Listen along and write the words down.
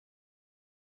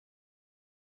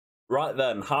Right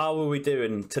then, how are we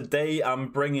doing? Today I'm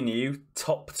bringing you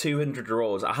top 200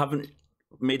 raws. I haven't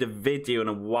made a video in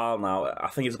a while now. I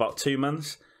think it's about 2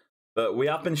 months. But we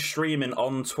have been streaming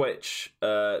on Twitch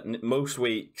most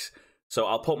weeks. So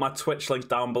I'll put my Twitch link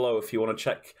down below if you want to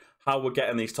check how we're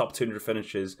getting these top 200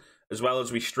 finishes. As well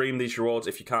as we stream these rewards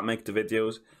if you can't make the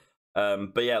videos.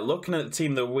 But yeah, looking at the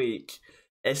team of the week,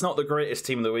 it's not the greatest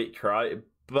team of the week, right?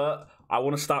 But I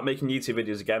want to start making YouTube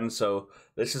videos again, so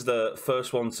this is the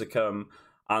first one to come.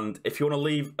 And if you want to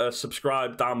leave a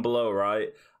subscribe down below, right,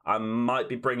 I might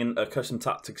be bringing a custom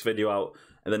tactics video out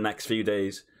in the next few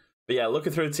days. But yeah,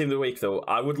 looking through the team of the week, though,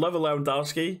 I would love a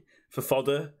Lewandowski for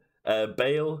fodder.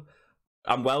 Bale,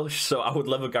 I'm Welsh, so I would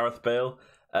love a Gareth Bale.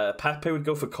 Pepe would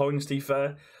go for coins, to be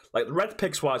fair. Like, red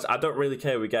picks wise, I don't really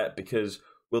care who we get because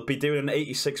we'll be doing an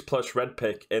 86 plus red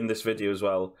pick in this video as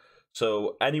well.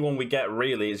 So anyone we get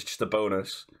really is just a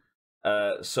bonus.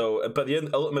 But the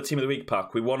Ultimate Team of the Week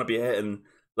pack, we want to be hitting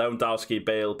Lewandowski,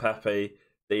 Bale, Pepe,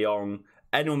 De Jong,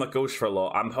 anyone that goes for a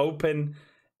lot. I'm hoping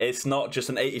it's not just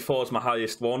an 84 is my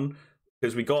highest one,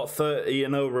 because we got 30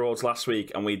 and 0 rewards last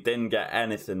week and we didn't get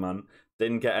anything, man.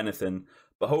 Didn't get anything.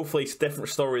 But hopefully it's a different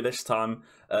story this time.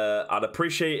 I'd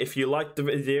appreciate if you liked the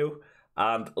video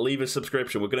and leave a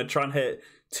subscription. We're going to try and hit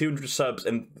 200 subs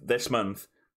in this month,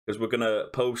 because we're going to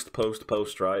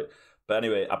post, right? But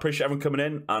anyway, I appreciate everyone coming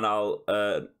in, and I'll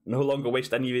no longer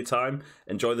waste any of your time.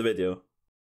 Enjoy the video.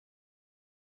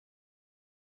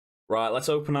 Right, let's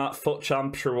open our FUT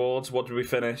Champs rewards. What did we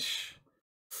finish?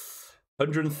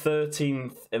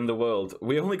 113th in the world.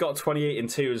 We only got 28 and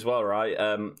 2 as well, right?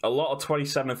 A lot of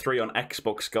 27 and 3 on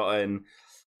Xbox got in.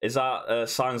 Is that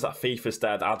signs that FIFA's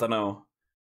dead? I don't know.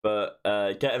 But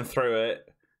getting through it.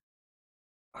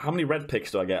 How many red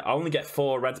picks do I get? I only get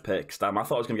 4 red picks. Damn, I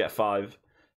thought I was going to get 5.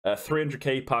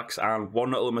 300k packs and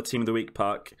 1 Ultimate Team of the Week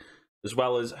pack, as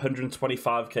well as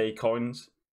 125k coins.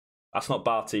 That's not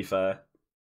bad, to be fair.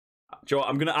 Do you know what?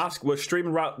 I'm going to ask, we're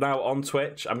streaming right now on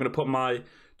Twitch. I'm going to put my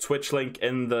Twitch link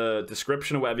in the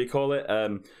description, or whatever you call it.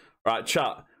 Right,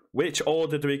 chat, which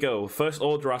order do we go? First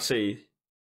order I see,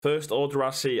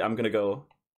 I'm going to go.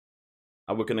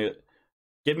 And we're going to...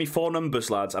 Give me 4 numbers,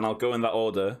 lads, and I'll go in that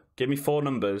order. Give me 4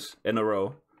 numbers in a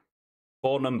row.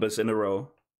 4 numbers in a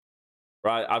row.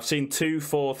 Right, I've seen 2,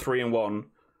 4, 3, and 1.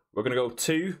 We're going to go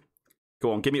 2.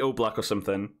 Go on, give me Oblak or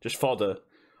something. Just fodder.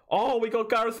 Oh, we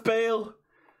got Gareth Bale.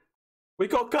 We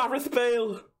got Gareth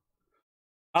Bale.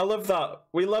 I love that.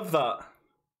 We love that.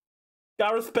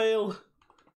 Gareth Bale.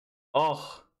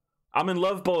 Oh, I'm in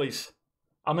love, boys.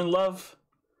 I'm in love.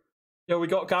 Yo, we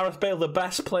got Gareth Bale, the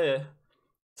best player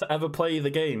to ever play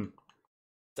the game.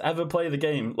 To ever play the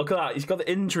game. Look at that. He's got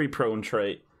the injury prone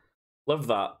trait. Love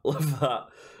that. Love that.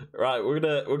 Right, we're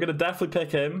gonna definitely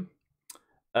pick him.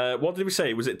 What did we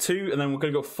say? Was it 2 and then we're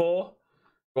gonna go 4?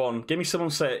 Go on, give me someone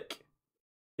sick.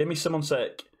 Give me someone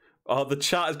sick. Oh, the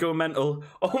chat is going mental.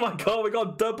 Oh my god, we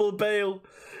got double Bale.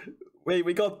 Wait,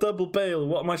 we got double Bale.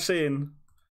 What am I saying?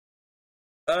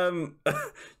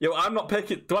 Yo, I'm not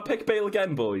picking. Do I pick Bale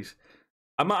again, boys?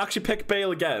 I might actually pick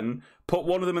Bale again, put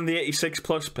one of them in the 86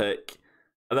 plus pick,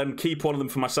 and then keep one of them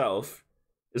for myself.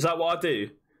 Is that what I do?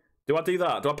 Do I do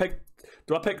that? Do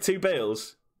I pick 2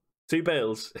 Bales? 2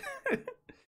 Bales. Right,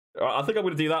 I think I'm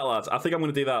gonna do that, lads. I think I'm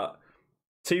gonna do that.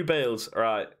 2 Bales,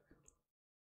 right.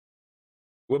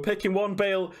 We're picking 1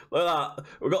 Bale. Look at that.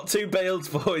 We got 2 Bales,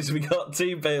 boys. We got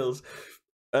 2 Bales.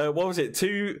 What was it?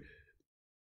 2,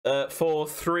 4,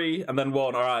 3, and then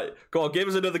 1. Alright. Go on, give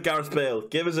us another Gareth Bale.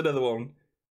 Give us another one.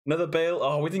 Another Bale?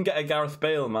 Oh, we didn't get a Gareth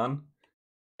Bale, man.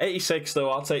 86, though.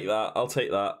 I'll take that. I'll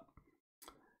take that.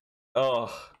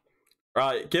 Oh.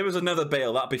 Right. Give us another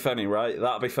Bale. That'd be funny, right?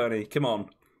 That'd be funny. Come on.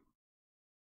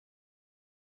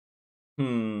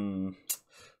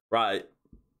 Right.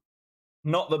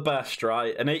 Not the best,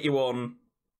 right? An 81,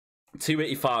 2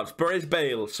 85s. But it's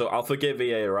Bale, so I'll forgive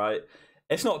EA, right?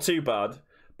 It's not too bad.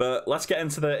 But let's get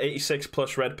into the 86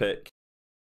 plus red pick.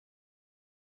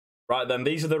 Right then,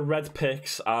 these are the red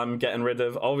picks I'm getting rid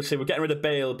of. Obviously, we're getting rid of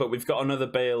Bale, but we've got another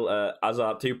Bale as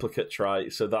our duplicates,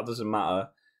 right? So that doesn't matter.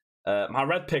 My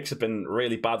red picks have been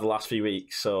really bad the last few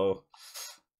weeks, so...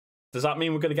 Does that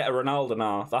mean we're going to get a Ronaldo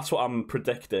now? That's what I'm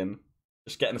predicting.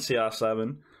 Just getting a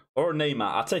CR7. Or a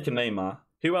Neymar. I'll take a Neymar.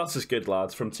 Who else is good,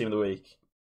 lads, from Team of the Week?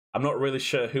 I'm not really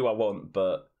sure who I want,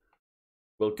 but...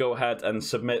 We'll go ahead and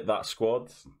submit that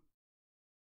squad.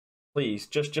 Please,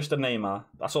 just a Neymar.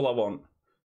 That's all I want.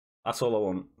 That's all I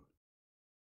want.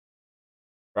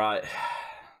 Right.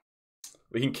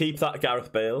 We can keep that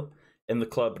Gareth Bale in the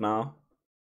club now.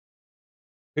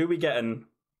 Who are we getting?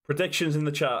 Predictions in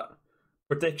the chat.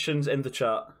 Predictions in the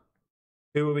chat.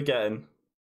 Who are we getting?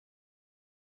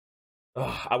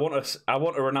 Oh, I want a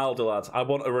Ronaldo, lad. I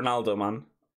want a Ronaldo, man.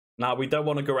 Now we don't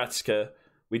want a Goretzka.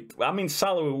 I mean,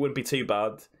 Salah wouldn't be too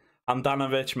bad.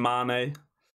 Andanovic, Mane.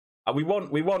 We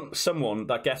want someone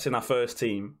that gets in our first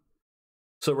team.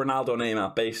 So Ronaldo,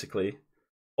 Neymar, basically,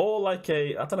 or like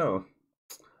I don't know.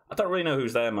 I don't really know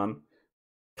who's there, man.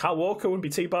 Kyle Walker wouldn't be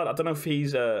too bad. I don't know if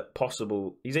he's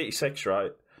possible. He's 86,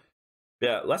 right?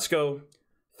 Yeah, let's go.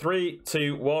 3,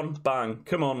 2, 1, bang!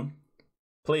 Come on,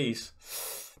 please.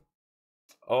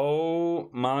 Oh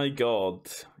my god.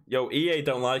 Yo, EA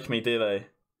don't like me, do they?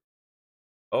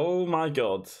 Oh my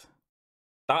god.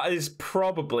 That is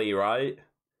probably, right,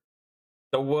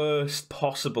 the worst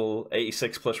possible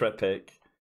 86 plus red pick.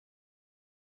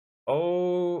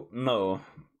 Oh no.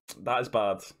 That is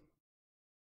bad.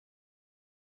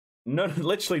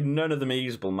 Literally none of them are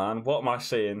usable, man. What am I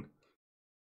saying?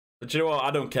 But do you know what?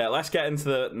 I don't care. Let's get into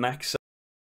the next...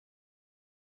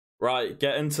 Right,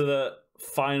 get into the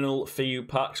final few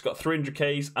packs. Got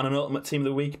 300Ks and an Ultimate Team of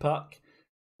the Week pack.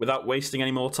 Without wasting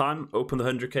any more time, open the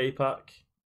 100K pack.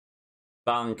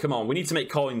 Bang, come on. We need to make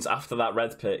coins after that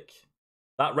red pick.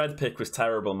 That red pick was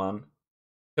terrible, man.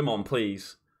 Come on,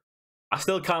 please. I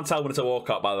still can't tell when it's a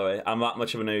walkout, by the way. I'm that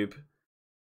much of a noob.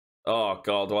 Oh,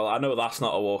 God. Well, I know that's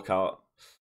not a walkout.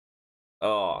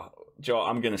 Oh, Joe,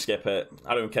 I'm going to skip it.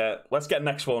 I don't care. Let's get the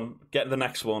next one. Get the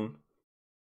next one.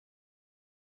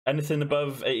 Anything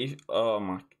above 80... Oh,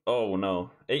 my... Oh,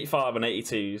 no. 85 and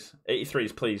 82s.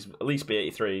 83s, please. At least be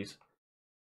 83s.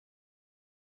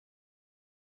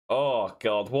 Oh,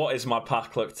 God. What is my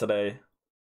pack look today?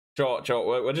 Joe,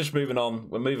 we're just moving on.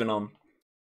 We're moving on.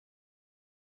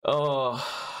 Oh,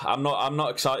 I'm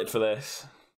not excited for this.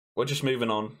 We're just moving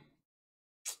on.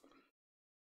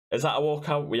 Is that a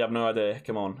walkout? We have no idea.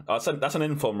 Come on. Oh, that's an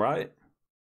inform, right?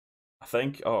 I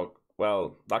think. Oh,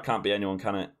 well, that can't be anyone,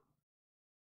 can it?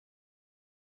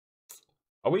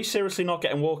 Are we seriously not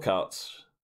getting walkouts?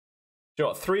 Do you know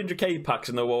what? 300K packs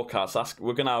and no walkouts.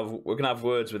 We're gonna have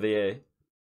words with EA.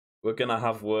 We're gonna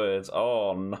have words.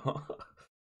 Oh no.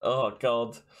 Oh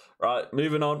god. Right,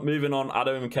 moving on. I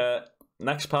don't even care.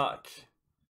 Next pack.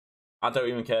 I don't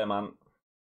even care, man.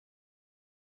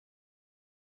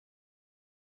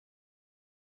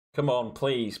 Come on,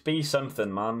 please. Be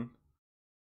something, man.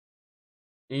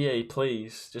 EA,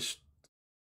 please. Just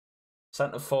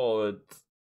centre forward.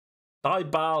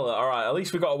 Dybala. Alright, at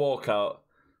least we got a walkout.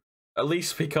 At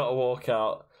least we got a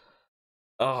walkout.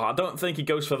 Oh, I don't think he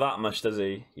goes for that much, does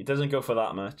he? He doesn't go for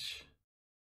that much.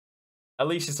 At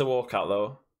least it's a walkout,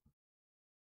 though.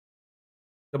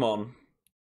 Come on.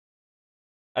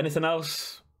 Anything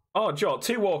else? Oh, Joe,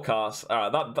 2 walkouts.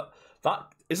 Alright, that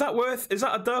is that worth? Is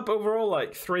that a dub overall?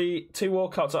 Like 2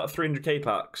 walkouts out of 300K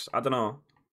packs? I don't know.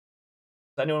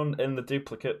 Is anyone in the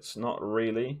duplicates? Not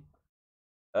really.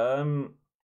 I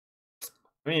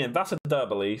mean, that's a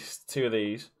dub at least. 2 of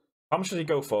these. How much does he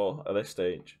go for at this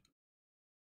stage?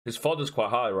 His fodder's quite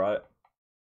high, right?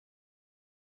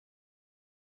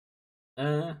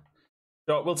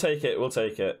 We'll take it. We'll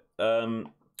take it.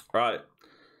 Right.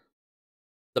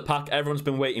 The pack everyone's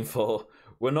been waiting for.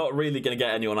 We're not really going to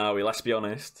get anyone, are we? Let's be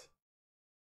honest.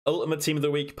 Ultimate Team of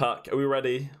the Week pack. Are we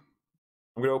ready?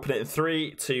 I'm going to open it in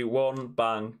 3, 2, 1.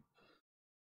 Bang.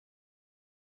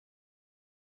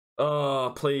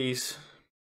 Oh, please.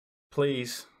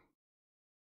 Please.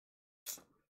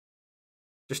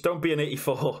 Just don't be an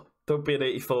 84. Don't be an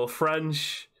 84.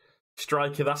 French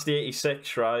striker. That's the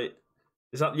 86, right?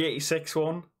 Is that the 86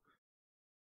 one?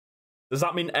 Does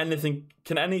that mean anything?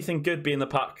 Can anything good be in the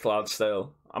pack, lad,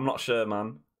 still? I'm not sure,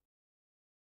 man.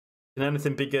 Can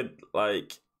anything be good?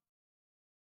 Like,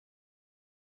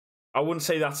 I wouldn't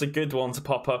say that's a good one to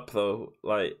pop up, though.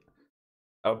 Like,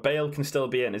 Bale can still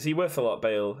be in. Is he worth a lot,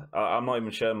 Bale? I'm not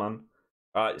even sure, man.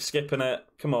 Alright, skipping it.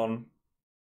 Come on.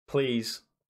 Please.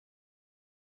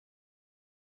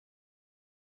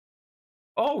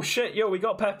 Oh, shit. Yo, we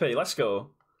got Pepe. Let's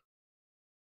go.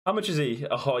 How much is he?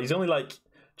 Oh, he's only like...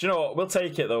 Do you know what? We'll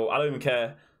take it, though. I don't even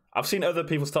care. I've seen other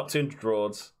people's top 200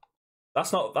 rewards.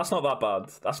 That's not that bad.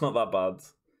 That's not that bad.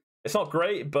 It's not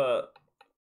great, but...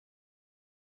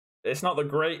 It's not the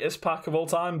greatest pack of all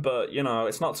time, but, you know,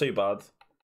 it's not too bad.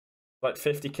 Like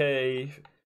 50k...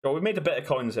 Oh, we've made a bit of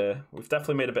coins here. We've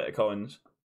definitely made a bit of coins.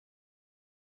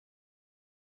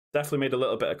 Definitely made a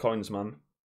little bit of coins, man.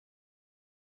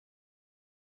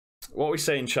 What are we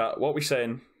saying, chat? What are we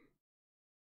saying?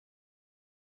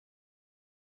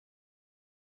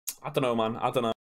 I don't know, man. I don't know.